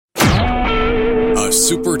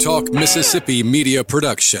SuperTalk Mississippi media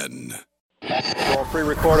production. I'll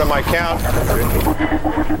pre-record on my count.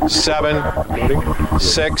 7,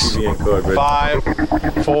 6, 5,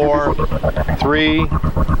 4, 3,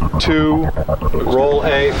 2. Roll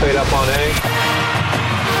A, fade up on A.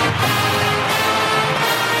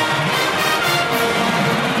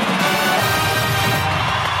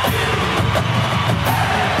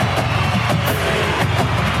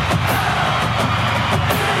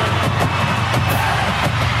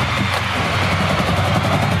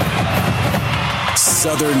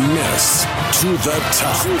 Southern Miss to the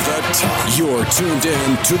top. You're tuned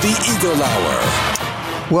in to the Eagle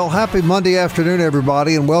Hour. Well, happy Monday afternoon,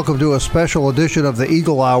 everybody, and welcome to a special edition of the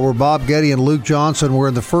Eagle Hour. Bob Getty and Luke Johnson. We're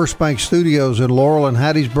in the First Bank Studios in Laurel and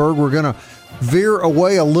Hattiesburg. We're going to veer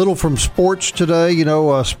away a little from sports today. You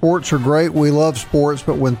know, sports are great. We love sports,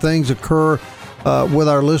 but when things occur with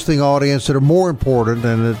our listening audience that are more important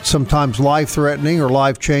and it's sometimes life-threatening or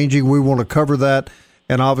life-changing, we want to cover that.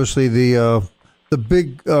 And obviously the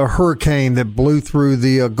big hurricane that blew through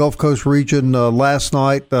the Gulf Coast region last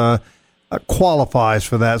night qualifies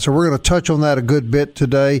for that. So we're going to touch on that a good bit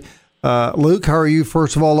today. Luke, how are you,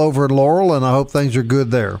 first of all, over in Laurel? And I hope things are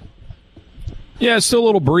good there. Yeah, it's still a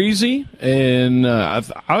little breezy, and I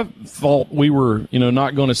thought we were,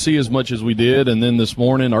 not going to see as much as we did. And then this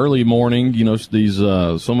morning, early morning, these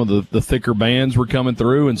some of the thicker bands were coming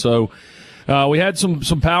through, and so we had some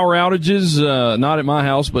power outages, not at my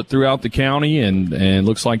house, but throughout the county, and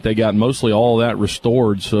looks like they got mostly all of that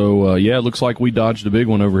restored. So, it looks like we dodged a big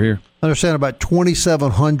one over here. I understand about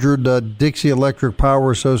 2,700 Dixie Electric Power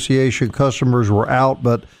Association customers were out,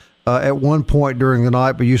 but at one point during the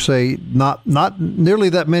night, but you say not nearly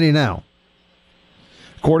that many now.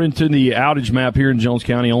 According to the outage map here in Jones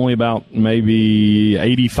County, only about maybe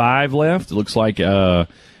 85 left. It looks like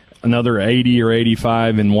another 80 or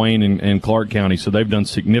 85 in Wayne and Clark County. So they've done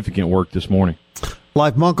significant work this morning.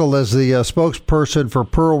 Leif Munkel is the spokesperson for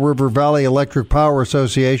Pearl River Valley Electric Power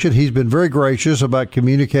Association. He's been very gracious about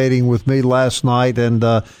communicating with me last night and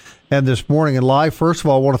this morning. And Leif, first of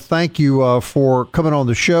all, I want to thank you for coming on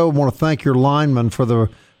the show. I want to thank your linemen for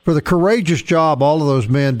the courageous job all of those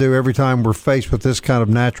men do every time we're faced with this kind of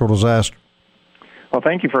natural disaster. Well,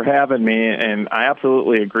 thank you for having me, and I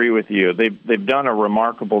absolutely agree with you. They've done a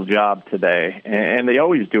remarkable job today, and they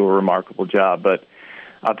always do a remarkable job. But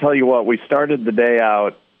I'll tell you what, we started the day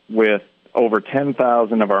out with over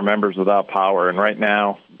 10,000 of our members without power, and right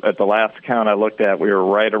now, at the last count I looked at, we were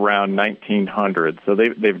right around 1,900. So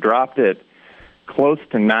they've dropped it close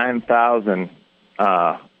to 9,000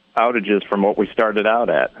 outages from what we started out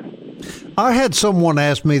at. I had someone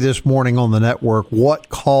ask me this morning on the network what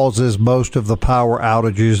causes most of the power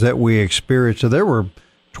outages that we experience. So there were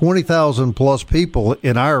 20,000 plus people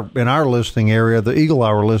in our listening area, the Eagle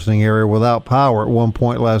Hour listening area, without power at one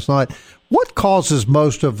point last night. What causes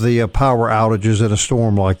most of the power outages in a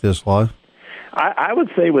storm like this, Leif? I would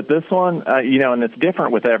say with this one, and it's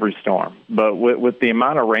different with every storm, but with the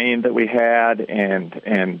amount of rain that we had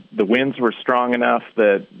and the winds were strong enough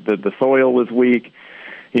that the soil was weak,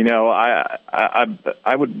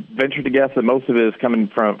 I would venture to guess that most of it is coming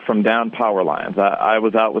from down power lines. I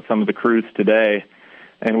was out with some of the crews today,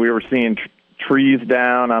 and we were seeing trees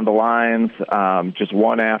down on the lines, just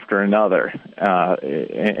one after another.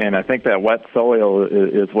 And I think that wet soil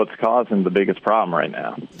is what's causing the biggest problem right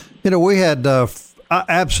now. We had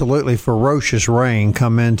absolutely ferocious rain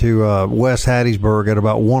come into West Hattiesburg at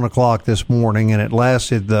about 1 o'clock this morning, and it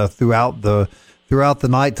lasted throughout the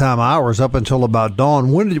nighttime hours up until about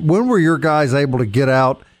dawn. When were your guys able to get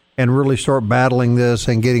out and really start battling this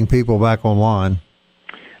and getting people back online?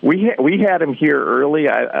 We had them here early.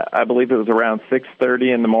 I believe it was around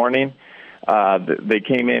 6:30 in the morning. They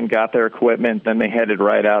came in, got their equipment, then they headed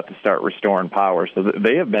right out to start restoring power. So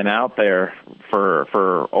they have been out there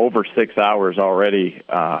for over 6 hours already,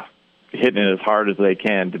 hitting it as hard as they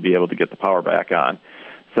can to be able to get the power back on.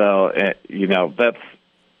 So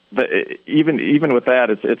even with that,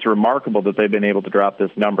 it's remarkable that they've been able to drop this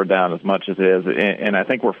number down as much as it is. And I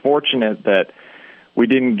think we're fortunate that we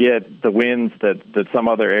didn't get the winds that some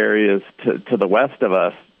other areas to the west of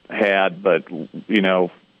us had, but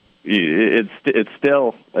it's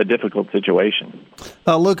still a difficult situation.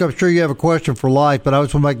 Luke, I'm sure you have a question for Leif, but I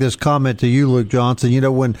just want to make this comment to you, Luke Johnson.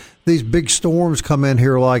 When these big storms come in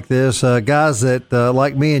here like this, guys that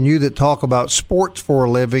like me and you that talk about sports for a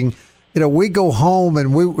living, we go home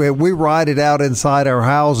and we ride it out inside our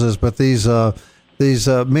houses, but these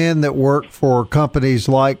men that work for companies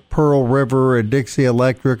like Pearl River and Dixie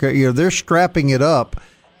Electric, they're strapping it up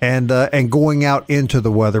and going out into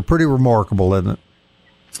the weather. Pretty remarkable, isn't it?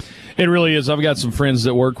 It really is. I've got some friends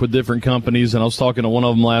that work with different companies, and I was talking to one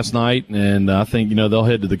of them last night, and I think, they'll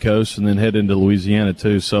head to the coast and then head into Louisiana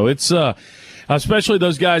too. So it's especially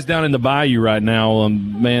those guys down in the bayou right now,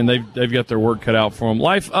 man, they've got their work cut out for them.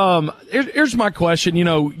 Life, here's my question.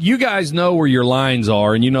 You guys know where your lines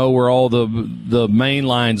are, and you know where all the main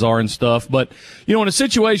lines are and stuff. But in a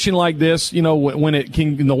situation like this, when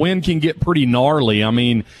the wind can get pretty gnarly. I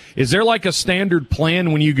mean, is there like a standard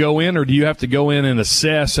plan when you go in, or do you have to go in and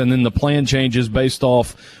assess, and then the plan changes based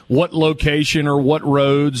off what location or what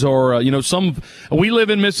roads, or we live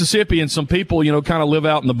in Mississippi, and some people kind of live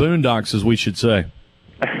out in the boondocks, as we should say.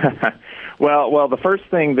 Well, the first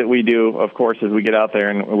thing that we do, of course, is we get out there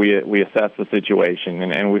and we assess the situation,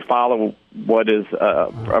 and we follow what is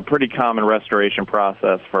a pretty common restoration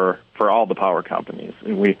process for all the power companies.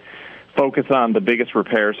 And we focus on the biggest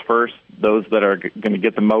repairs first, those that are going to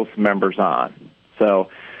get the most members on. So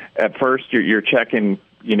at first, you're checking,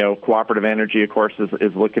 Cooperative Energy, of course,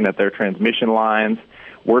 is looking at their transmission lines.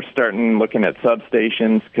 We're starting looking at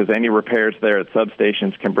substations, because any repairs there at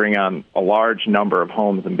substations can bring on a large number of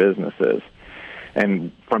homes and businesses.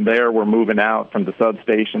 And from there, we're moving out from the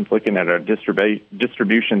substations, looking at our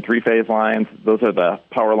distribution three-phase lines. Those are the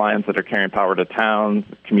power lines that are carrying power to towns,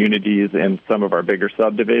 communities, and some of our bigger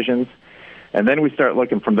subdivisions. And then we start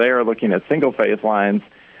looking at single-phase lines,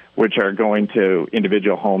 which are going to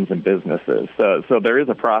individual homes and businesses. So there is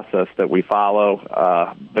a process that we follow,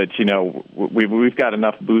 but we've got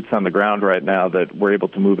enough boots on the ground right now that we're able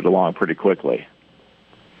to move it along pretty quickly.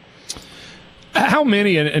 How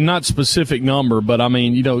many, and not specific number, but I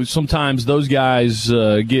mean, sometimes those guys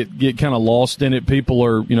get kind of lost in it. People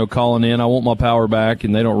are, calling in, I want my power back,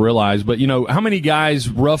 and they don't realize. But, how many guys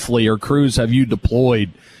roughly or crews have you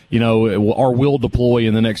deployed, or will deploy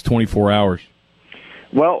in the next 24 hours?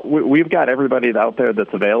 Well, we've got everybody out there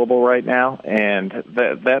that's available right now, and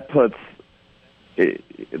that puts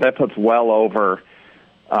well over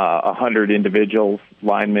 100 individuals,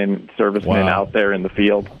 linemen, servicemen out there in the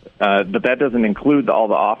field. But that doesn't include all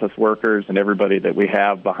the office workers and everybody that we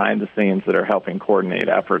have behind the scenes that are helping coordinate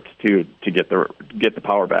efforts to get the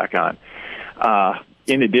power back on.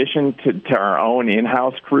 In addition to our own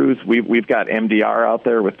in-house crews, we've got MDR out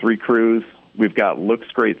there with 3 crews. We've got Looks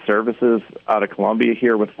Great Services out of Columbia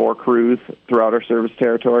here with 4 crews throughout our service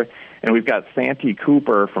territory. And we've got Santee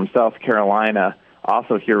Cooper from South Carolina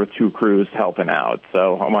also here with 2 crews helping out.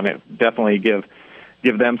 So I want to definitely give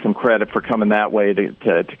them some credit for coming that way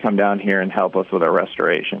to come down here and help us with our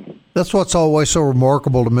restoration. That's what's always so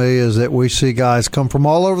remarkable to me, is that we see guys come from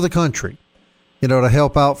all over the country, to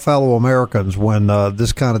help out fellow Americans when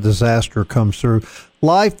this kind of disaster comes through.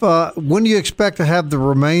 Life, when do you expect to have the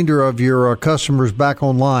remainder of your customers back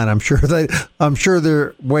online? I'm sure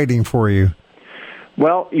they're waiting for you.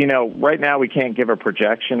 Well, right now we can't give a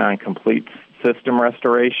projection on complete system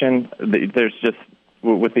restoration. There's just,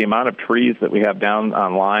 with the amount of trees that we have down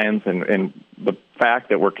on lines, and the fact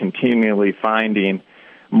that we're continually finding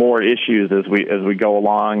more issues as we go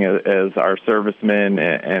along, as our servicemen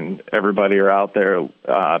and everybody are out there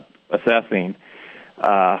assessing.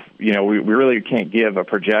 We really can't give a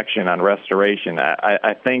projection on restoration.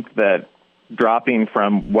 I think that dropping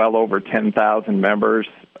from well over 10,000 members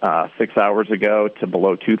 6 hours ago to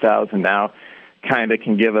below 2,000 now kind of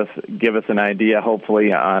can give us an idea,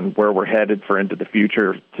 hopefully, on where we're headed for into the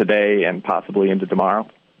future today and possibly into tomorrow.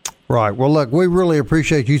 Right. Well, look, we really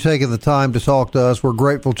appreciate you taking the time to talk to us. We're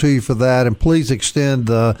grateful to you for that, and please extend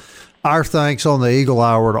our thanks on the Eagle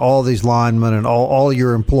Hour to all these linemen and all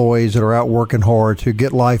your employees that are out working hard to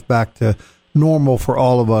get life back to normal for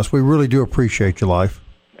all of us. We really do appreciate your life.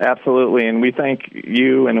 Absolutely, and we thank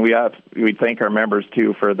you, and we thank our members,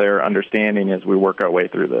 too, for their understanding as we work our way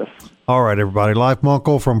through this. All right, everybody. Life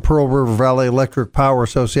Munkel from Pearl River Valley Electric Power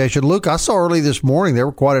Association. Luke, I saw early this morning there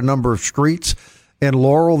were quite a number of streets in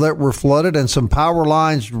Laurel that were flooded, and some power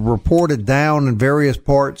lines reported down in various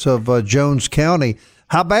parts of Jones County.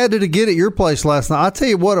 How bad did it get at your place last night? I tell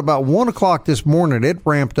you what, about 1 o'clock this morning, it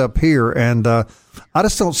ramped up here, and I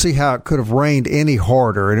just don't see how it could have rained any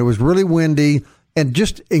harder. And it was really windy and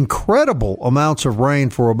just incredible amounts of rain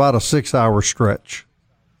for about a 6-hour stretch.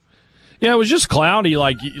 Yeah, it was just cloudy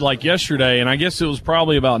like yesterday, and I guess it was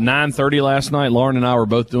probably about 9:30 last night. Lauren and I were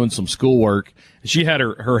both doing some schoolwork. She had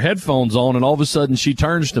her headphones on, and all of a sudden she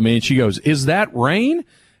turns to me and she goes, "Is that rain?"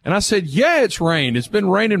 And I said, "Yeah, it's rain. It's been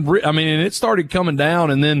raining. And it started coming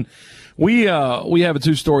down, and then we have a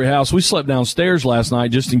 2-story house. We slept downstairs last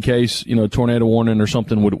night just in case, tornado warning or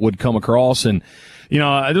something would come across. And,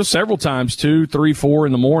 there's several times, 2, 3, 4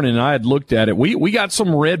 in the morning, and I had looked at it. We got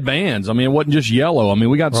some red bands. I mean, it wasn't just yellow. I mean,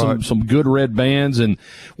 we got some good red bands. And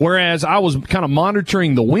whereas I was kind of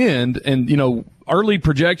monitoring the wind, and, early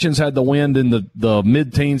projections had the wind in the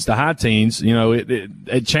mid-teens to high teens.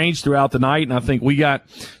 It changed throughout the night, and I think we got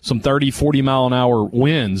some 30, 40-mile-an-hour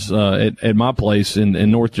winds at my place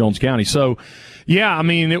in North Jones County. So, yeah, I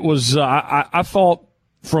mean, it was I thought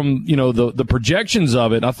from, the projections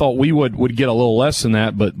of it, I thought we would get a little less than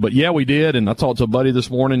that. But yeah, we did. And I talked to a buddy this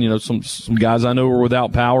morning, some guys I know were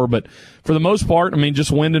without power. But for the most part, I mean,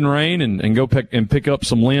 just wind and rain and go pick up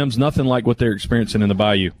some limbs. Nothing like what they're experiencing in the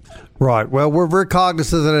bayou. Right. Well, we're very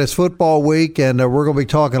cognizant that it's football week, and we're going to be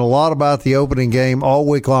talking a lot about the opening game all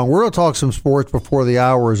week long. We're going to talk some sports before the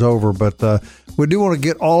hour is over, but we do want to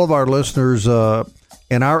get all of our listeners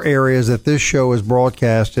in our areas that this show is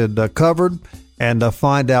broadcasted covered and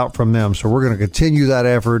find out from them. So we're going to continue that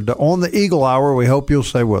effort on the Eagle Hour. We hope you'll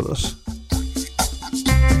stay with us.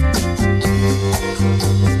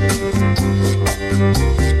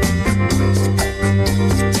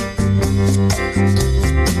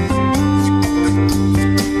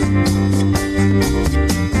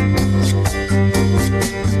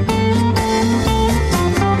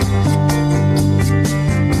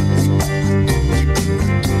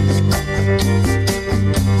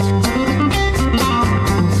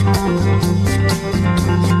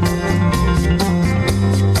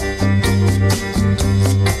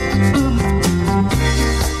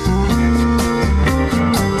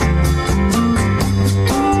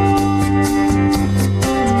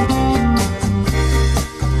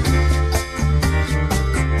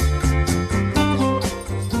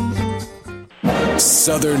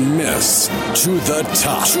 Southern Miss to the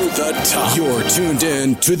top. To the top. You're tuned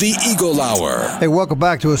in to the Eagle Hour. Hey, welcome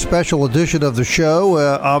back to a special edition of the show.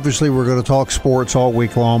 Obviously, we're going to talk sports all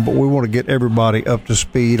week long, but we want to get everybody up to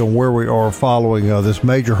speed on where we are following this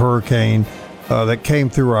major hurricane that came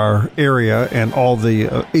through our area and all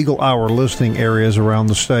the Eagle Hour listening areas around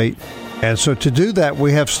the state. And so to do that,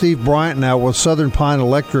 we have Steve Bryant now with Southern Pine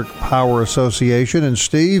Electric Power Association. And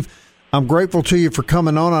Steve, I'm grateful to you for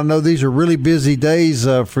coming on. I know these are really busy days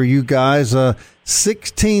for you guys.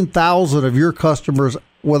 16,000 of your customers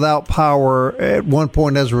without power at one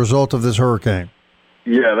point as a result of this hurricane.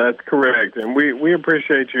 Yeah, that's correct. And we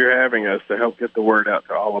appreciate you having us to help get the word out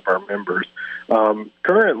to all of our members.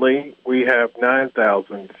 Currently, we have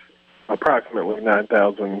approximately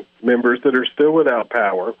 9,000 members that are still without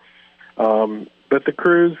power. But the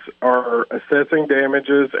crews are assessing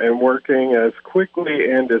damages and working as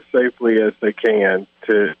quickly and as safely as they can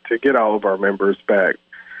to get all of our members back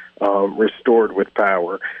restored with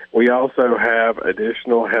power. We also have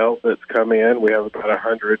additional help that's come in. We have about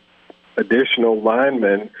 100 additional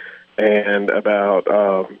linemen and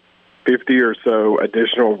about 50 or so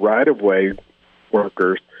additional right-of-way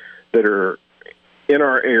workers that are in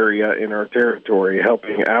our area, in our territory,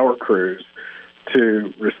 helping our crews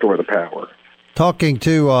to restore the power. Talking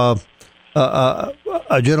to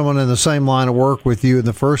a gentleman in the same line of work with you in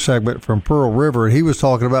the first segment from Pearl River, and he was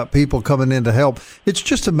talking about people coming in to help. It's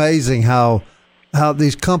just amazing how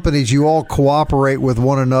these companies, you all cooperate with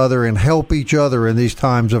one another and help each other in these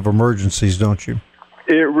times of emergencies, don't you?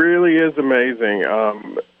 It really is amazing.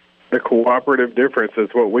 The cooperative difference is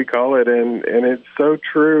what we call it, and it's so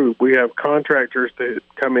true. We have contractors that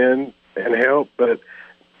come in and help, but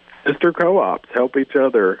sister co-ops help each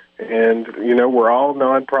other. And, we're all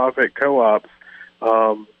nonprofit co-ops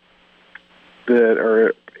that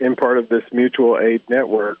are in part of this mutual aid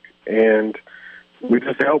network, and we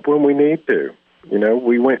just help when we need to.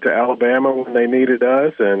 We went to Alabama when they needed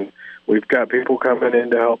us, and we've got people coming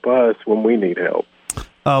in to help us when we need help.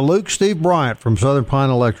 Luke, Steve Bryant from Southern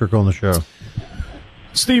Pine Electric on the show.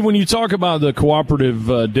 Steve, when you talk about the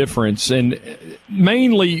cooperative difference, and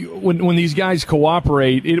mainly when these guys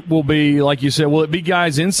cooperate, it will be, like you said, will it be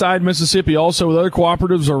guys inside Mississippi also with other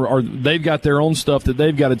cooperatives, or they've got their own stuff that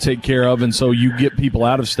they've got to take care of, and so you get people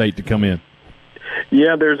out of state to come in?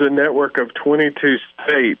 Yeah, there's a network of 22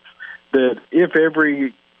 states that if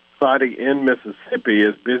everybody in Mississippi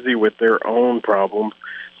is busy with their own problems,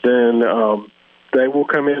 then they will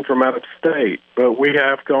come in from out of state. But we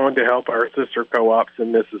have gone to help our sister co-ops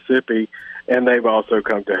in Mississippi, and they've also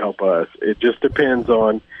come to help us. It just depends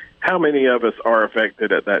on how many of us are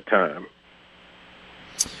affected at that time.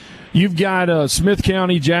 You've got Smith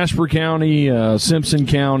County, Jasper County, Simpson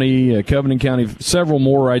County, Covenant County, several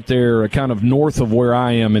more right there, kind of north of where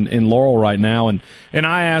I am in Laurel right now. And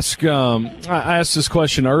I asked this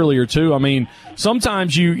question earlier too. I mean,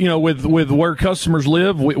 sometimes with where customers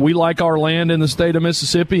live, we like our land in the state of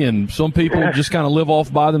Mississippi, and some people just kind of live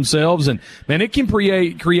off by themselves, and man, it can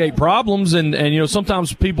create problems. And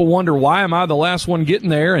sometimes people wonder, why am I the last one getting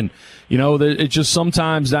there? And it's just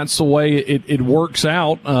sometimes that's the way it works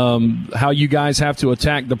out. How you guys have to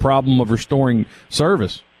attack the problem of restoring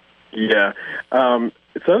service. Yeah.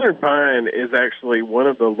 Southern Pine is actually one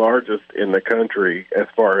of the largest in the country as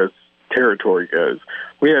far as territory goes.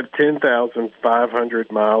 We have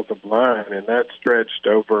 10,500 miles of line, and that's stretched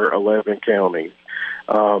over 11 counties.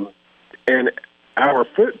 And our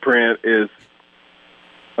footprint is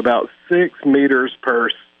about 6 meters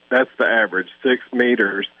that's the average, 6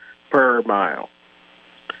 meters per mile.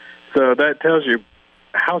 So that tells you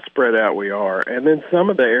how spread out we are. And then some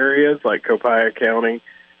of the areas like Copiah County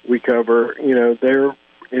we cover, they're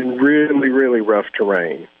in really, really rough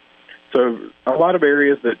terrain. So a lot of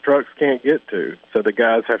areas that trucks can't get to, so the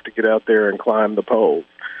guys have to get out there and climb the poles.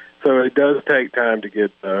 So it does take time to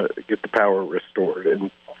get the power restored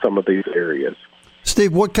in some of these areas.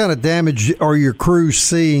 Steve, what kind of damage are your crews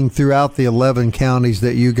seeing throughout the 11 counties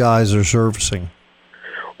that you guys are servicing?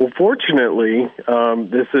 Well, fortunately,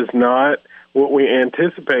 this is not what we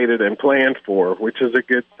anticipated and planned for, which is a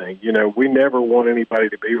good thing. We never want anybody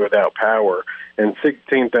to be without power, and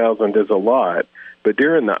 16,000 is a lot. But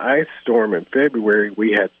during the ice storm in February,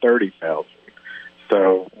 we had 30,000.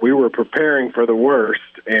 So we were preparing for the worst,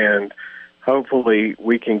 and hopefully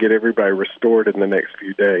we can get everybody restored in the next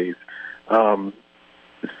few days.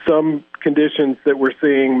 Some conditions that we're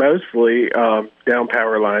seeing, mostly down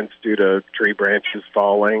power lines due to tree branches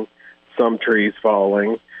falling, some trees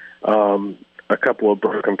falling, a couple of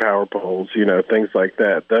broken power poles, things like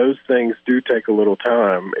that. Those things do take a little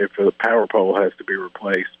time if a power pole has to be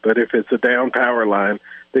replaced. But if it's a down power line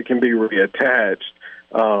that can be reattached,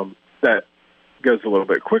 that goes a little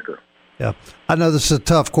bit quicker. Yeah. I know this is a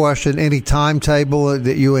tough question. Any timetable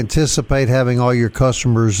that you anticipate having all your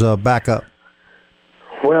customers back up?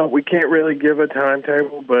 Well, we can't really give a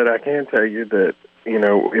timetable, but I can tell you that,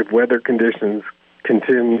 if weather conditions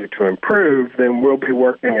continue to improve, then we'll be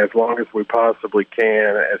working as long as we possibly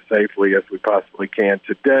can, as safely as we possibly can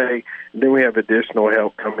today. And then we have additional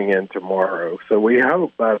help coming in tomorrow. So we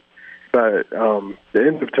hope by the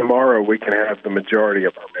end of tomorrow we can have the majority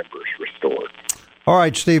of our members restored. All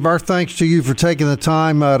right, Steve, our thanks to you for taking the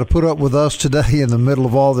time to put up with us today in the middle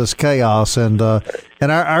of all this chaos. And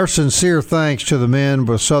our sincere thanks to the men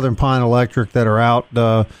with Southern Pine Electric that are out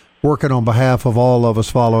working on behalf of all of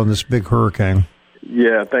us following this big hurricane.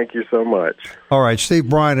 Yeah, thank you so much. All right, Steve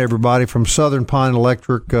Bryant, everybody, from Southern Pine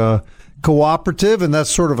Electric Cooperative, and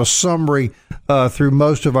that's sort of a summary through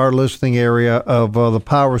most of our listening area of the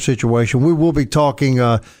power situation. We will be talking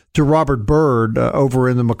to Robert Byrd over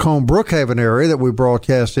in the Macomb Brookhaven area that we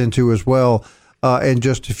broadcast into as well in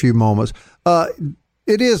just a few moments.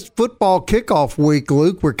 It is football kickoff week,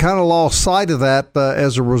 Luke. We're kind of lost sight of that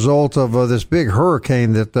as a result of this big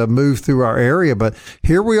hurricane that moved through our area, but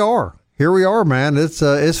here we are. Here we are, man.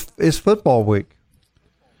 It's football week.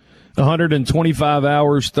 125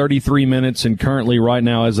 hours, 33 minutes, and currently right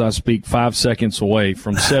now as I speak, 5 seconds away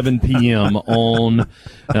from 7 p.m. on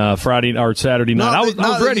Friday or Saturday night. I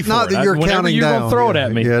was ready for it. Not that you're counting down. You're going to throw it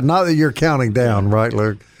at me. Yeah, not that you're counting down, right,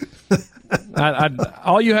 Luke?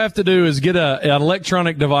 All you have to do is get an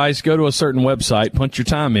electronic device, go to a certain website, punch your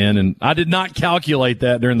time in, and I did not calculate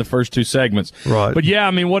that during the first two segments. Right. But yeah,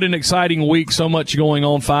 I mean, what an exciting week. So much going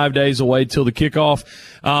on, 5 days away till the kickoff.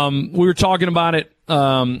 We were talking about it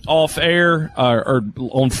off air or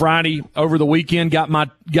on Friday over the weekend. Got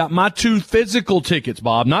my 2 physical tickets,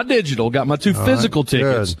 Bob, not digital. Got my 2 physical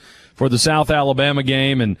tickets. Good. For the South Alabama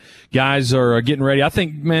game, and guys are getting ready. I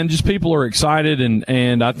think, man, just people are excited,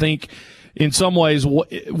 and I think in some ways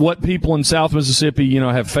what people in South Mississippi,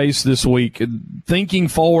 have faced this week, thinking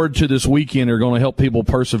forward to this weekend are going to help people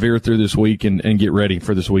persevere through this week and get ready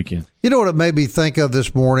for this weekend. You know what it made me think of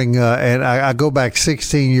this morning, and I go back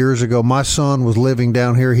 16 years ago. My son was living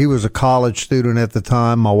down here. He was a college student at the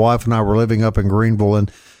time. My wife and I were living up in Greenville,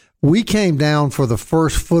 and we came down for the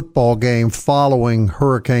first football game following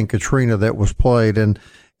Hurricane Katrina that was played. And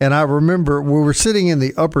I remember we were sitting in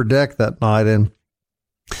the upper deck that night, and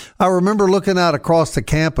I remember looking out across the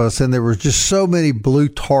campus, and there was just so many blue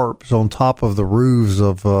tarps on top of the roofs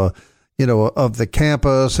of the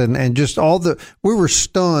campus, and just we were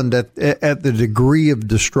stunned at the degree of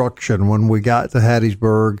destruction when we got to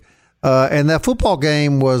Hattiesburg. And that football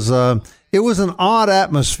game was, it was an odd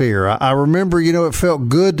atmosphere. I remember, it felt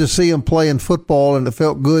good to see them playing football, and it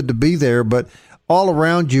felt good to be there, but all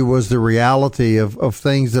around you was the reality of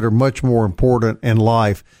things that are much more important in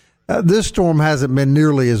life. This storm hasn't been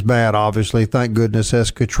nearly as bad, obviously, thank goodness,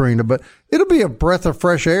 as Katrina, but it'll be a breath of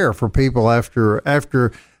fresh air for people after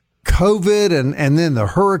COVID and then the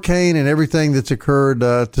hurricane and everything that's occurred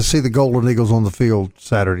to see the Golden Eagles on the field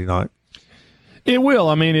Saturday night. It will.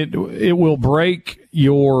 I mean, it will break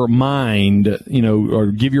your mind, or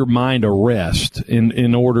give your mind a rest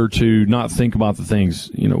in order to not think about the things.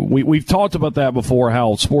 We've talked about that before,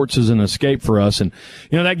 how sports is an escape for us. And,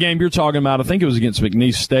 that game you're talking about, I think it was against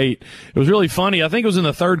McNeese State. It was really funny. I think it was in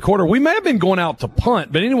the third quarter. We may have been going out to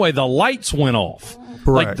punt, but anyway, the lights went off. Correct.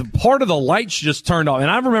 Like the part of the lights just turned off. And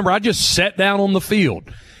I remember I just sat down on the field.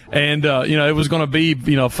 And, it was going to be,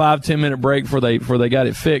 5-10 minute break before they got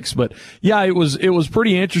it fixed. But yeah, it was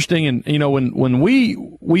pretty interesting. And, when we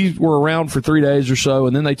were around for 3 days or so,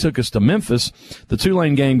 and then they took us to Memphis, the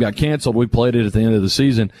Tulane game got canceled. We played it at the end of the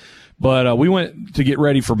season. But we went to get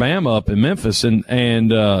ready for Bama up in Memphis, and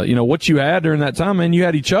what you had during that time, man, you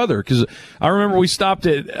had each other. Because I remember we stopped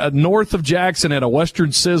at north of Jackson at a Western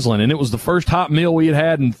Sizzlin', and it was the first hot meal we had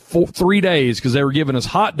had in 3 days because they were giving us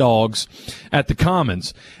hot dogs at the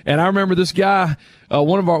Commons. And I remember this guy,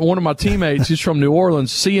 one of my teammates, he's from New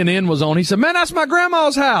Orleans, CNN was on. He said, "Man, that's my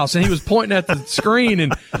grandma's house," and he was pointing at the screen,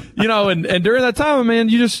 and and during that time, man,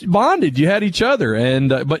 you just bonded. You had each other, and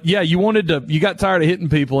but yeah, you got tired of hitting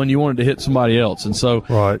people, and you wanted to hit somebody else, and so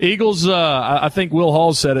right. Eagles. I think Will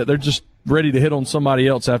Hall said it. They're just ready to hit on somebody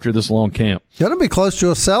else after this long camp. Going to be close to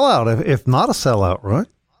a sellout, if not a sellout, right?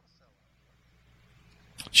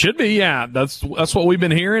 Should be, yeah. That's what we've been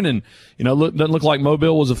hearing, and doesn't look like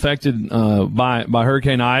Mobile was affected by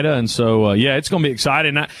Hurricane Ida, and so it's going to be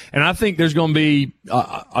exciting. And I think there's going to be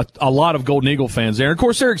a lot of Golden Eagle fans there. And of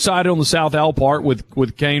course, they're excited on the South Owl part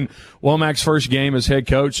with Kane Womack's first game as head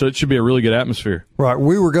coach, so it should be a really good atmosphere. Right.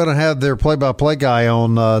 We were going to have their play-by-play guy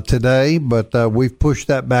on today, but we've pushed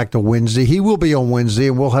that back to Wednesday. He will be on Wednesday,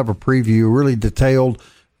 and we'll have a preview, really detailed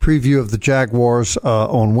preview of the Jaguars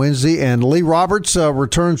on Wednesday. And Lee Roberts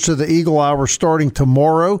returns to the Eagle Hour starting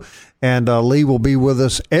tomorrow. And Lee will be with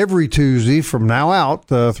us every Tuesday from now out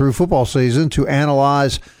through football season to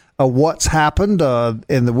analyze what's happened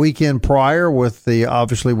in the weekend prior with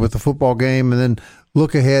the football game, and then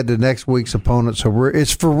look ahead to next week's opponent. So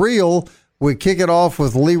it's for real. We kick it off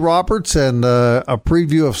with Lee Roberts and a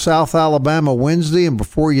preview of South Alabama Wednesday. And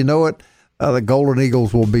before you know it, the Golden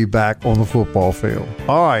Eagles will be back on the football field.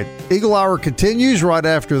 All right, Eagle Hour continues right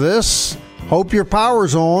after this. Hope your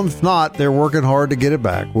power's on. If not, they're working hard to get it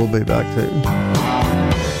back. We'll be back too.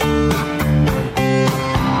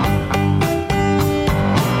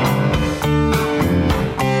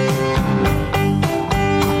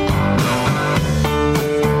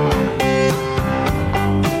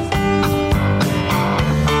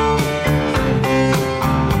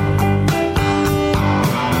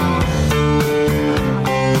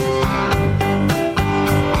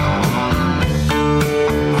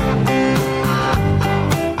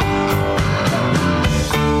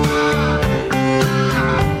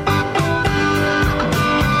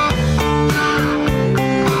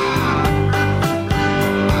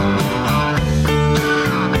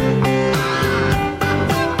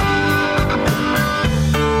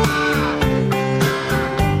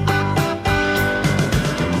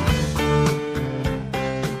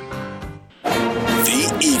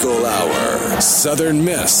 Southern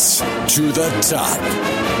Miss to the top.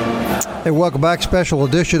 Hey, welcome back. Special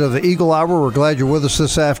edition of the Eagle Hour. We're glad you're with us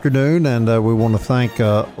this afternoon, and we want to thank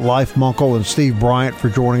Life Munkle and Steve Bryant for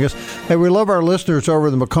joining us. Hey, we love our listeners over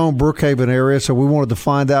in the Macomb Brookhaven area, so we wanted to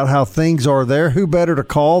find out how things are there. Who better to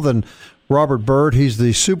call than Robert Bird? He's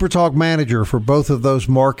the Super Talk manager for both of those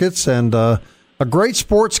markets, and a great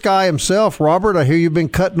sports guy himself. Robert, I hear you've been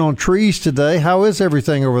cutting on trees today. How is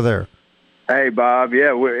everything over there? Hey, Bob.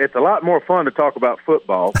 Yeah, it's a lot more fun to talk about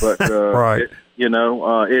football, but right.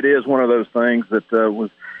 It is one of those things that was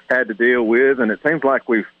had to deal with, and it seems like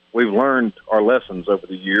we've learned our lessons over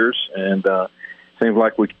the years, and it seems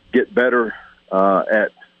like we get better at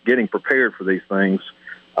getting prepared for these things.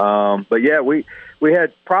 But yeah, we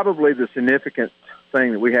had probably the significant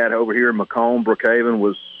thing that we had over here in Macomb, Brookhaven,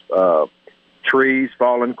 was trees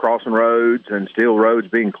falling, crossing roads, and steel roads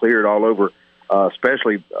being cleared all over.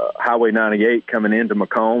 Especially Highway 98 coming into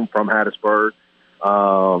Macomb from Hattiesburg.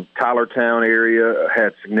 Tylertown area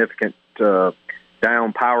had significant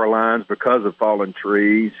down power lines because of fallen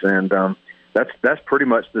trees, and that's pretty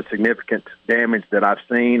much the significant damage that I've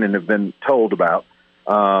seen and have been told about.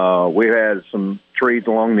 We had some trees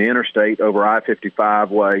along the interstate over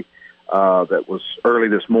I-55 way that was early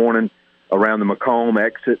this morning around the Macomb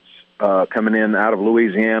exits, coming in out of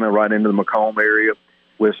Louisiana right into the Macomb area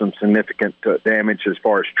with some significant damage as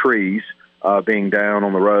far as trees being down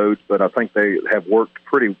on the roads. But I think they have worked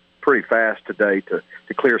pretty fast today to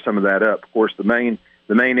clear some of that up. Of course, the main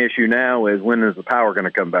issue now is when is the power going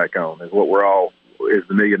to come back on? Is the $1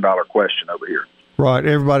 million question over here. Right.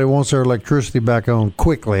 Everybody wants their electricity back on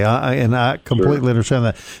quickly, and I completely understand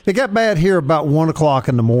that. It got bad here about 1 o'clock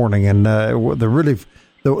in the morning, and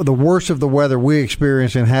the worst of the weather we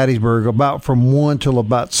experienced in Hattiesburg about from 1 till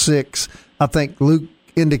about 6. I think Luke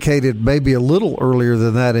indicated maybe a little earlier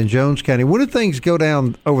than that in Jones County. When did things go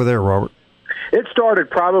down over there, Robert? It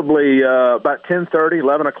started probably about 10:30,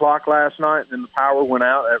 11 o'clock last night, and then the power went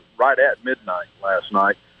out right at midnight last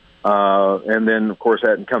night, and then, of course,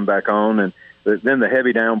 hadn't come back on. And then the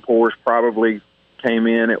heavy downpours probably came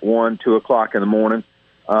in at 1, 2 o'clock in the morning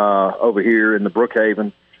over here in the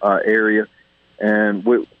Brookhaven area. And,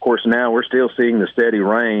 of course, now we're still seeing the steady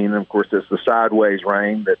rain. Of course, it's the sideways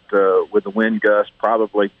rain that with the wind gust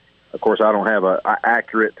probably, of course, I don't have a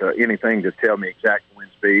accurate anything to tell me exact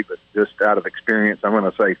wind speed, but just out of experience, I'm going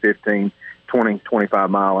to say 15, 20,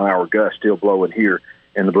 25-mile-an-hour gusts still blowing here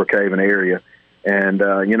in the Brookhaven area. And,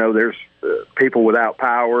 there's people without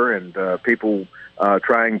power and people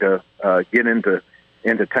trying to get into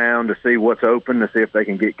town to see what's open, to see if they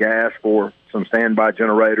can get gas for some standby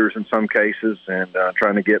generators in some cases, and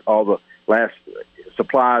trying to get all the last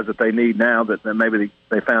supplies that they need now that maybe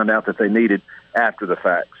they found out that they needed after the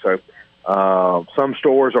fact. So some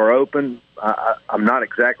stores are open. I'm not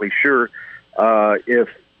exactly sure if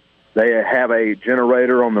they have a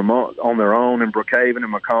generator on their own in Brookhaven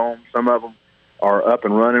and Macomb. Some of them are up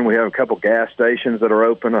and running. We have a couple gas stations that are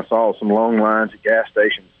open. I saw some long lines at gas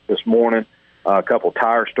stations this morning. A couple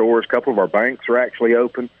tire stores. A couple of our banks are actually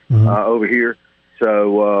open over here.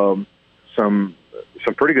 So some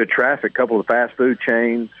pretty good traffic. A couple of the fast food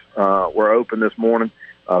chains were open this morning.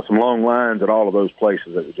 Some long lines at all of those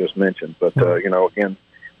places that we just mentioned. But again,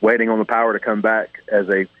 waiting on the power to come back as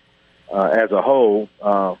a whole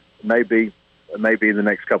may be the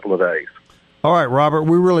next couple of days. All right, Robert,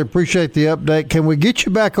 we really appreciate the update. Can we get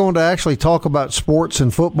you back on to actually talk about sports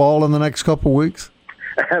and football in the next couple of weeks?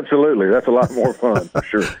 Absolutely. That's a lot more fun, for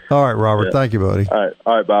sure. All right, Robert. Thank you, buddy. All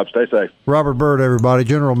right, Bob. Stay safe. Robert Byrd, everybody,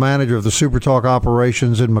 General Manager of the SuperTalk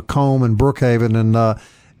operations in Macomb and Brookhaven.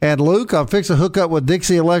 And Luke, I'm fixing to hook up with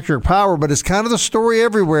Dixie Electric Power, but it's kind of the story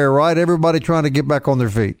everywhere, right? Everybody trying to get back on their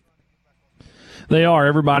feet. They are.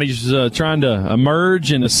 Everybody's trying to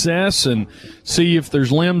emerge and assess and see if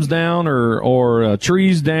there's limbs down or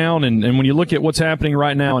trees down. And when you look at what's happening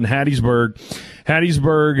right now in Hattiesburg,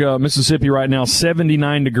 Mississippi right now,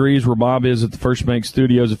 79 degrees where Bob is at the First Bank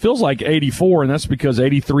Studios. It feels like 84, and that's because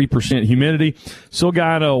 83% humidity. Still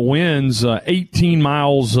got winds 18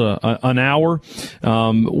 miles an hour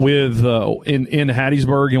in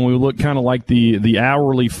Hattiesburg, and we look kind of like the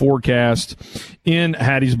hourly forecast in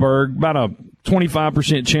Hattiesburg, about a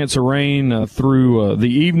 25% chance of rain through the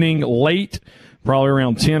evening. Late, probably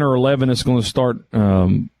around 10 or 11, it's going to start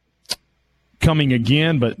coming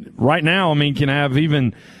again. But right now, can have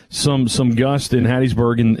even some gust in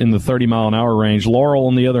Hattiesburg in the 30-mile-an-hour range. Laurel,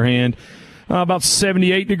 on the other hand, about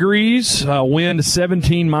 78 degrees, wind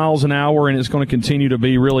 17 miles an hour, and it's going to continue to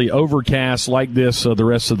be really overcast like this the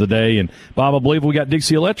rest of the day. And, Bob, I believe we got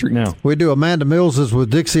Dixie Electric now. We do. Amanda Mills is with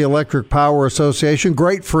Dixie Electric Power Association,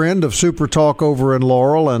 great friend of Super Talk over in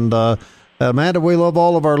Laurel. And, Amanda, we love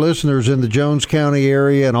all of our listeners in the Jones County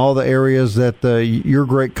area and all the areas that your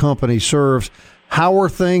great company serves. How are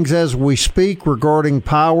things as we speak regarding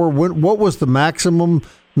power? What was the maximum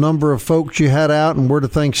number of folks you had out, and where do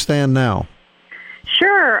things stand now?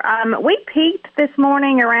 Sure. We peaked this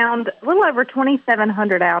morning around a little over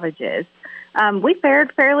 2,700 outages. We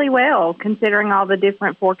fared fairly well considering all the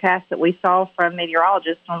different forecasts that we saw from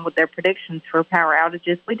meteorologists on with their predictions for power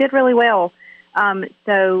outages. We did really well.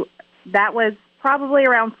 So that was probably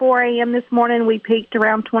around 4 a.m. this morning. We peaked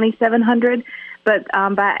around 2,700. But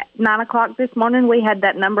by 9 o'clock this morning, we had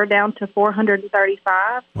that number down to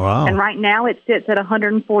 435. Wow. And right now it sits at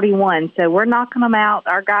 141. So we're knocking them out.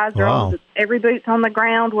 Our guys are on every boot's on the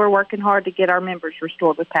ground. We're working hard to get our members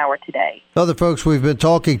restored with power today. Other folks we've been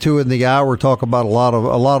talking to in the hour talk about a lot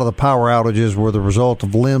of the power outages were the result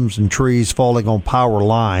of limbs and trees falling on power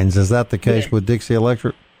lines. Is that the case with Dixie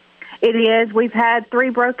Electric? It is. We've had 3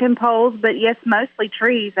 broken poles, but yes, mostly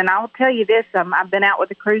trees. And I'll tell you this, I've been out with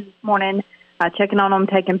the crews this morning, checking on them,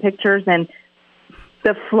 taking pictures, and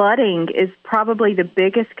the flooding is probably the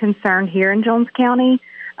biggest concern here in Jones County.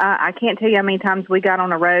 I can't tell you how many times we got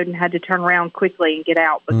on a road and had to turn around quickly and get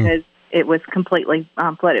out because it was completely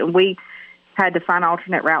flooded. We had to find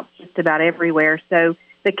alternate routes just about everywhere. So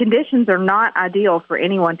the conditions are not ideal for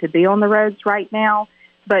anyone to be on the roads right now.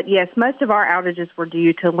 But, yes, most of our outages were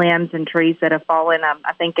due to limbs and trees that have fallen.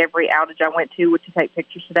 I think every outage I went to take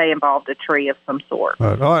pictures today involved a tree of some sort.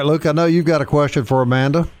 All right, Luke, I know you've got a question for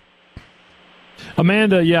Amanda.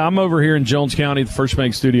 Amanda, yeah, I'm over here in Jones County, the First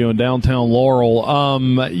Bank Studio in downtown Laurel.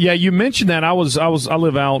 Yeah, you mentioned that. I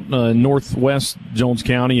live out northwest Jones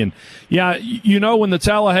County, and yeah, you know, when the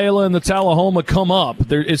Tallahassee and the Tullahoma come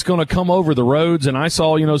up, it's going to come over the roads, and I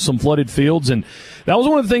saw, you know, some flooded fields, and that was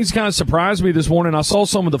one of the things that kind of surprised me this morning. I saw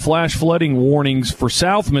some of the flash flooding warnings for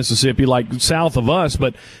South Mississippi, like south of us,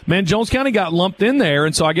 but man, Jones County got lumped in there,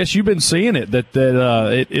 and so I guess you've been seeing it,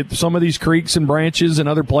 that some of these creeks and branches and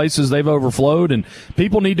other places, they've overflowed, and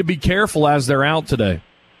people need to be careful as they're out today.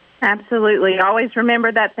 Absolutely. Always remember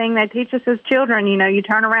that thing they teach us as children, you know, you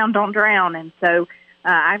turn around, don't drown. And so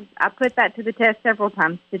I put that to the test several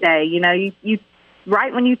times today. You know, you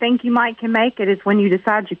right when you think you can make it is when you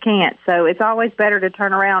decide you can't. So it's always better to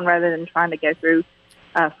turn around rather than trying to go through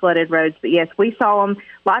flooded roads. But, yes, we saw them,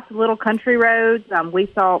 lots of little country roads.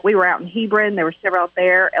 We were out in Hebron. There were several out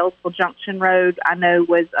there. Ellisville Junction Road, I know,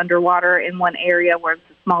 was underwater in one area where it's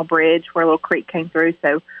a small bridge where a little creek came through.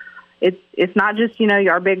 So it's not just, you know,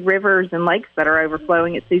 our big rivers and lakes that are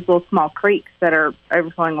overflowing. It's these little small creeks that are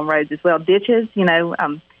overflowing on roads as well. Ditches, you know,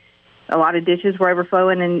 a lot of ditches were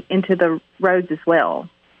overflowing into the roads as well.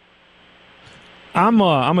 I'm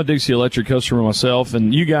a Dixie Electric customer myself,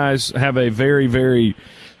 and you guys have a very, very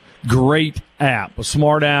great app, a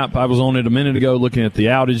smart app. I was on it a minute ago looking at the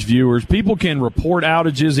outage viewers. People can report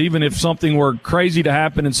outages even if something were crazy to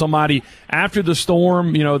happen and somebody after the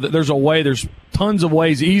storm, you know, there's tons of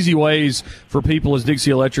ways, easy ways for people as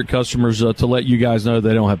Dixie Electric customers to let you guys know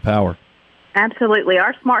they don't have power. Absolutely.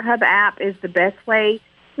 Our Smart Hub app is the best way,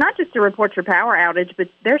 not just to report your power outage, but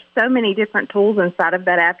there's so many different tools inside of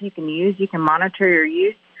that app you can use. You can monitor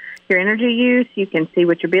your energy use. You can see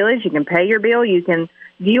what your bill is. You can pay your bill. You can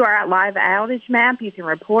view our live outage map. You can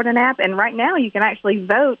report an app. And right now you can actually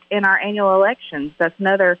vote in our annual elections. That's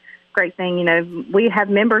another great thing. You know, we have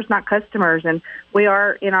members, not customers, and we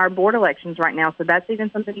are in our board elections right now. So that's even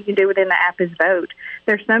something you can do within the app is vote.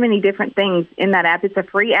 There's so many different things in that app. It's a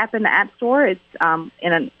free app in the App Store. It's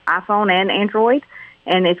in an iPhone and Android,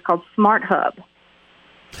 and it's called Smart Hub.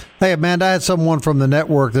 Hey, Amanda, I had someone from the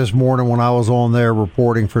network this morning when I was on there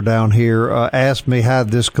reporting for down here asked me how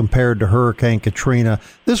this compared to Hurricane Katrina.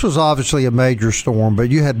 This was obviously a major storm, but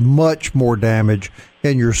you had much more damage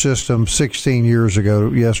in your system 16 years ago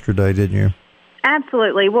yesterday, didn't you?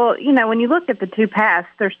 Absolutely. Well, you know, when you look at the two paths,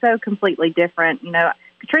 they're so completely different. You know,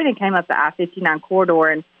 Katrina came up the I-59 corridor,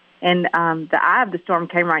 and the eye of the storm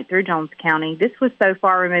came right through Jones County. This was so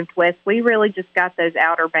far removed west, we really just got those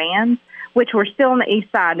outer bands, which were still on the east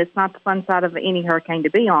side. It's not the fun side of any hurricane to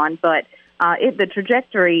be on, but the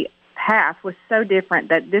trajectory path was so different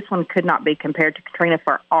that this one could not be compared to Katrina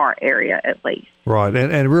for our area, at least. Right,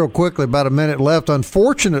 and real quickly, about a minute left.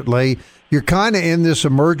 Unfortunately, you're kind of in this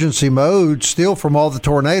emergency mode still from all the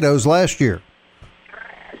tornadoes last year.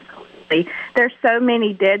 There's so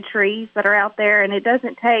many dead trees that are out there, and it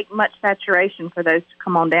doesn't take much saturation for those to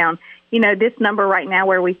come on down. You know, this number right now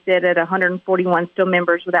where we sit at 141 still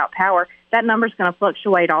members without power, that number's going to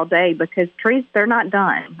fluctuate all day because trees, they're not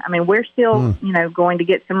done. I mean, we're still, you know, going to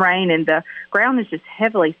get some rain, and the ground is just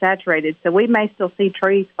heavily saturated. So we may still see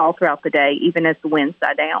trees fall throughout the day, even as the winds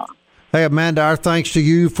die down. Hey, Amanda, our thanks to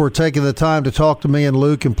you for taking the time to talk to me and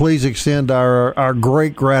Luke, and please extend our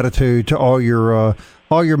great gratitude to all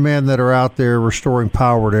your men that are out there restoring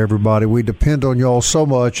power to everybody. We depend on y'all so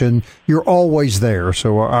much, and you're always there.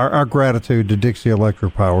 So our gratitude to Dixie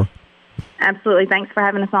Electric Power. Absolutely. Thanks for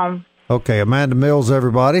having us on. Okay, Amanda Mills,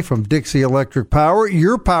 everybody, from Dixie Electric Power.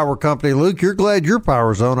 Your power company, Luke, you're glad your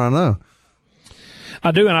power's on, I know. I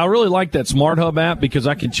do, and I really like that Smart Hub app because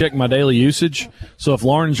I can check my daily usage. So if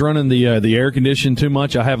Lauren's running the air condition too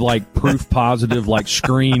much, I have like proof positive, like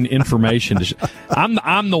screen information.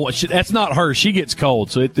 I'm the one. That's not her. She gets cold,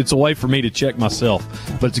 so it's a way for me to check myself.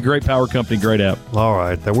 But it's a great power company, great app. All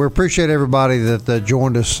right, we appreciate everybody that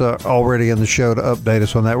joined us already in the show to update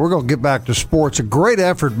us on that. We're going to get back to sports. A great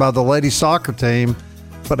effort by the ladies soccer team,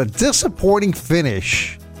 but a disappointing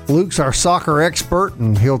finish. Luke's our soccer expert,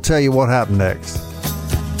 and he'll tell you what happened next.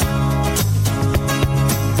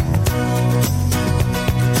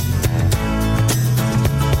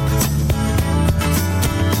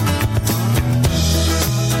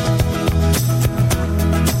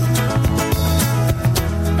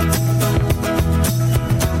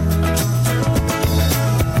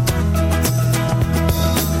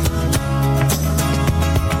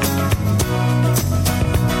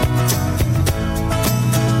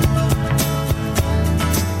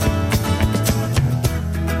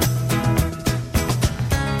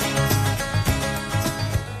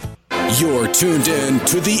 You're tuned in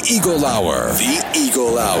to the Eagle Hour. The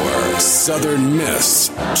Eagle Hour. Southern Miss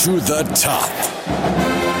to the top.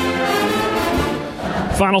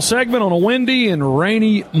 Final segment on a windy and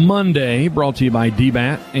rainy Monday, brought to you by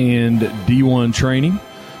DBAT and D1 Training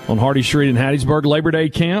on Hardy Street in Hattiesburg. Labor Day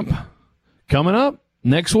camp coming up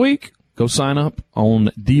next week. Go sign up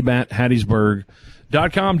on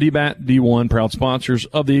dbathattiesburg.com. DBAT, D1, proud sponsors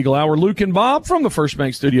of the Eagle Hour. Luke and Bob from the First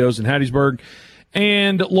Bank Studios in Hattiesburg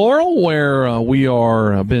and Laurel, where we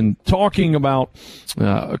are been talking about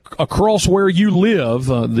across where you live,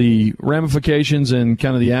 the ramifications and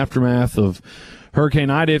kind of the aftermath of Hurricane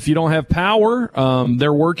Ida. If you don't have power,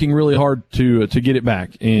 they're working really hard to get it back,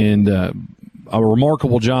 and a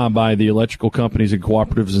remarkable job by the electrical companies and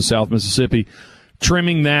cooperatives in South Mississippi,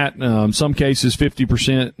 trimming that, in some cases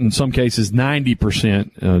 50%, in some cases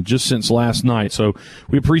 90%, just since last night. So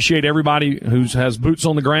we appreciate everybody who has boots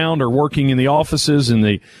on the ground or working in the offices and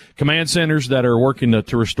the command centers that are working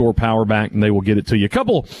to restore power back, and they will get it to you. A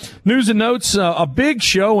couple news and notes, a big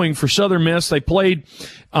showing for Southern Miss. They played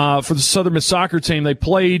for the Southern Miss soccer team. They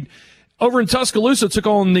played over in Tuscaloosa, took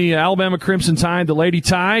on the Alabama Crimson Tide, the Lady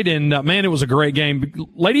Tide, and man, it was a great game.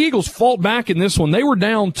 Lady Eagles fought back in this one. They were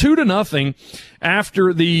down 2-0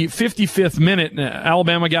 after the 55th minute.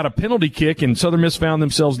 Alabama got a penalty kick, and Southern Miss found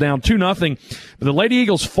themselves down 2-0. But the Lady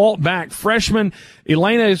Eagles fought back. Freshman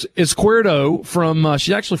Elena Izquierdo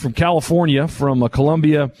she's actually from California, from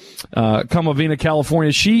Columbia, Comavina,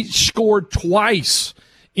 California. She scored twice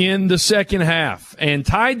in the second half and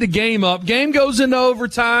tied the game up. Game goes into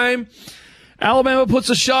overtime. Alabama puts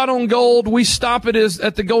a shot on goal. We stop it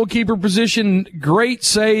at the goalkeeper position. Great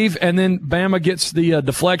save. And then Bama gets the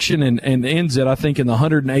deflection and ends it, I think, in the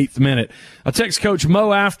 108th minute. I text Coach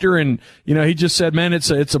Mo after, and, he just said, man, it's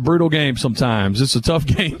a brutal game sometimes. It's a tough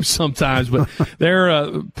game sometimes, but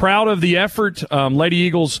they're proud of the effort. Lady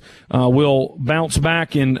Eagles will bounce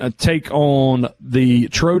back and take on the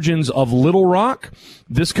Trojans of Little Rock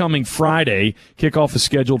this coming Friday. Kickoff is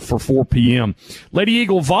scheduled for 4 p.m. Lady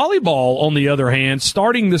Eagle volleyball, on the other hand,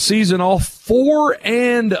 starting the season off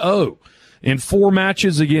 4-0 in 4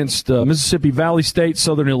 matches against Mississippi Valley State,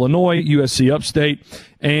 Southern Illinois, USC Upstate,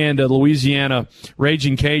 and Louisiana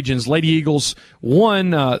Raging Cajuns. Lady Eagles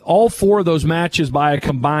won all 4 of those matches by a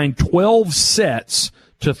combined 12-3.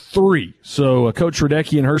 So Coach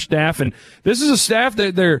Radecki and her staff, and this is a staff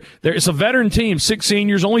that it's a veteran team, 6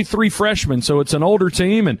 seniors, only 3 freshmen, so it's an older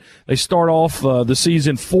team, and they start off the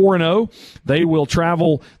season 4-0. They will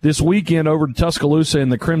travel this weekend over to Tuscaloosa in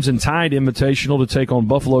the Crimson Tide Invitational to take on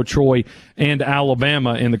Buffalo, Troy, and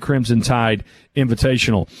Alabama in the Crimson Tide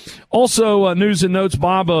Invitational. Also, news and notes,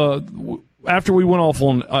 Bob, after we went off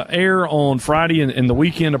on air on Friday and the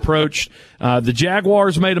weekend approached, the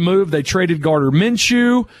Jaguars made a move. They traded Gardner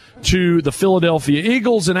Minshew to the Philadelphia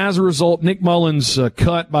Eagles, and as a result, Nick Mullins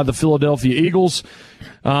cut by the Philadelphia Eagles.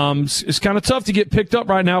 It's kind of tough to get picked up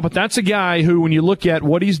right now, but that's a guy who, when you look at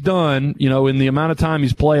what he's done, in the amount of time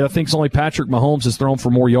he's played, I think it's only Patrick Mahomes has thrown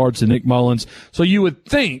for more yards than Nick Mullins. So you would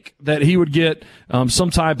think that he would get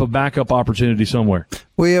some type of backup opportunity somewhere.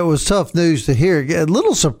 Well, it was tough news to hear. A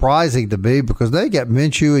little surprising to me, because they got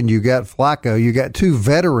Minshew and you got Flacco. You got 2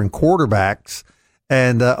 veteran quarterbacks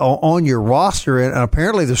and on your roster, and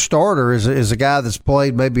apparently the starter is a guy that's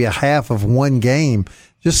played maybe a half of one game.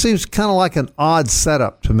 Just seems kind of like an odd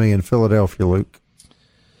setup to me in Philadelphia, Luke.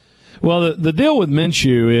 Well, the deal with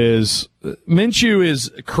Minshew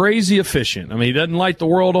is crazy efficient. I mean, he doesn't light the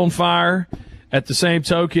world on fire. At the same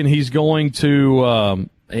token, he's going to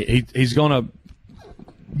he's going to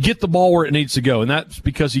get the ball where it needs to go, and that's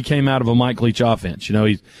because he came out of a Mike Leach offense.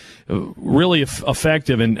 He's really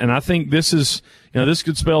effective, and I think this is this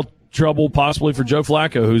could spell trouble possibly for Joe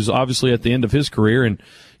Flacco, who's obviously at the end of his career, and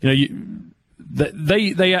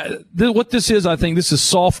what this is, I think this is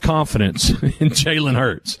soft confidence in Jalen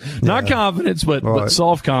Hurts. Not confidence, but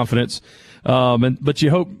soft confidence. But you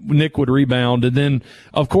hope Nick would rebound. And then,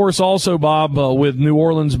 of course, also, Bob, with New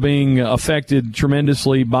Orleans being affected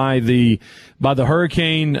tremendously by the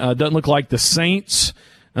hurricane, doesn't look like the Saints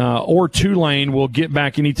or Tulane will get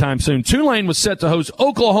back anytime soon. Tulane was set to host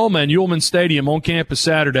Oklahoma in Ullman Stadium on campus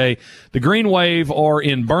Saturday. The Green Wave are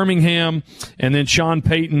in Birmingham, and then Sean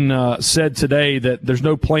Payton said today that there's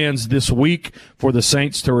no plans this week for the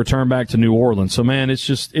Saints to return back to New Orleans. So, man,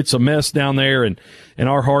 it's a mess down there, and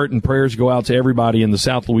our heart and prayers go out to everybody in the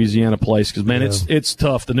South Louisiana place, because, man, it's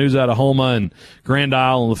tough. The news out of Houma and Grand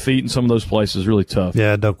Isle and Lafitte and some of those places is really tough.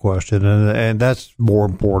 Yeah, no question, and that's more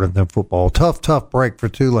important than football. Tough break for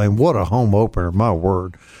Tulane. What a home opener, my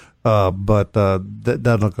word. But that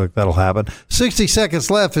doesn't look like that'll happen. 60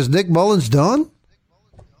 seconds left. Is Nick Mullins done?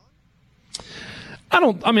 I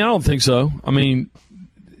don't think so. I mean,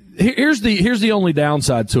 here's the only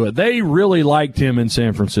downside to it. They really liked him in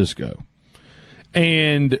San Francisco,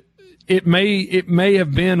 and it may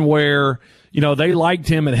have been where, you know, they liked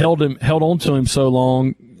him and held on to him so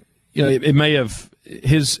long. You know, it may have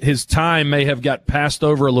his time may have got passed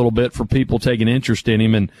over a little bit for people taking interest in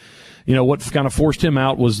him, and you know what kind of forced him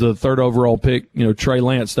out was the 3rd overall pick. You know, Trey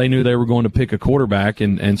Lance. They knew they were going to pick a quarterback,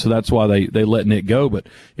 and so that's why they let Nick go. But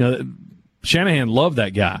you know, Shanahan loved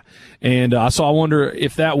that guy, and so I wonder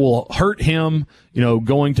if that will hurt him, you know,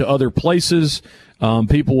 going to other places.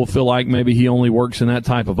 People will feel like maybe he only works in that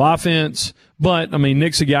type of offense. But, I mean,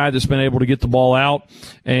 Nick's a guy that's been able to get the ball out.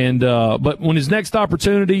 And but when his next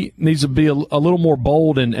opportunity needs to be a little more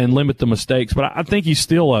bold and limit the mistakes. But I think he's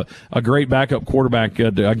still a great backup quarterback,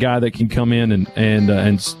 a guy that can come in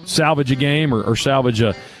and salvage a game or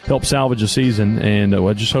help salvage a season. And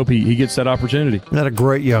I just hope he gets that opportunity. Not a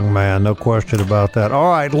great young man, no question about that. All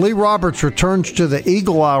right, Lee Roberts returns to the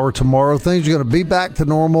Eagle Hour tomorrow. Things are going to be back to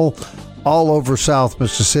normal all over South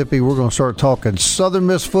Mississippi. We're going to start talking Southern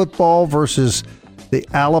Miss football versus the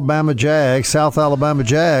Alabama Jags, South Alabama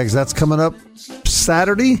Jags. That's coming up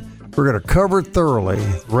Saturday. We're going to cover it thoroughly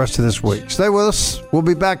the rest of this week. Stay with us. We'll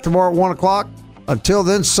be back tomorrow at 1 o'clock. Until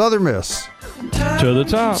then, Southern Miss. To the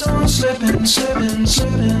top. Slipping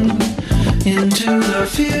into the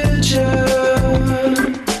future.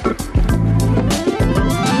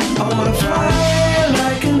 I want to fly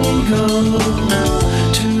like an eagle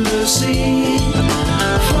to the sea.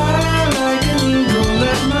 Fly like an eagle,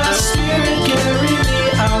 let my spirit carry me.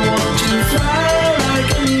 I want to fly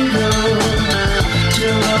like an eagle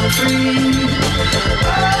till I'm free.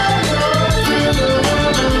 I go through the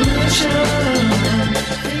revolution.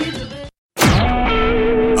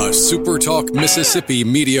 A SuperTalk Mississippi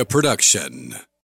media production.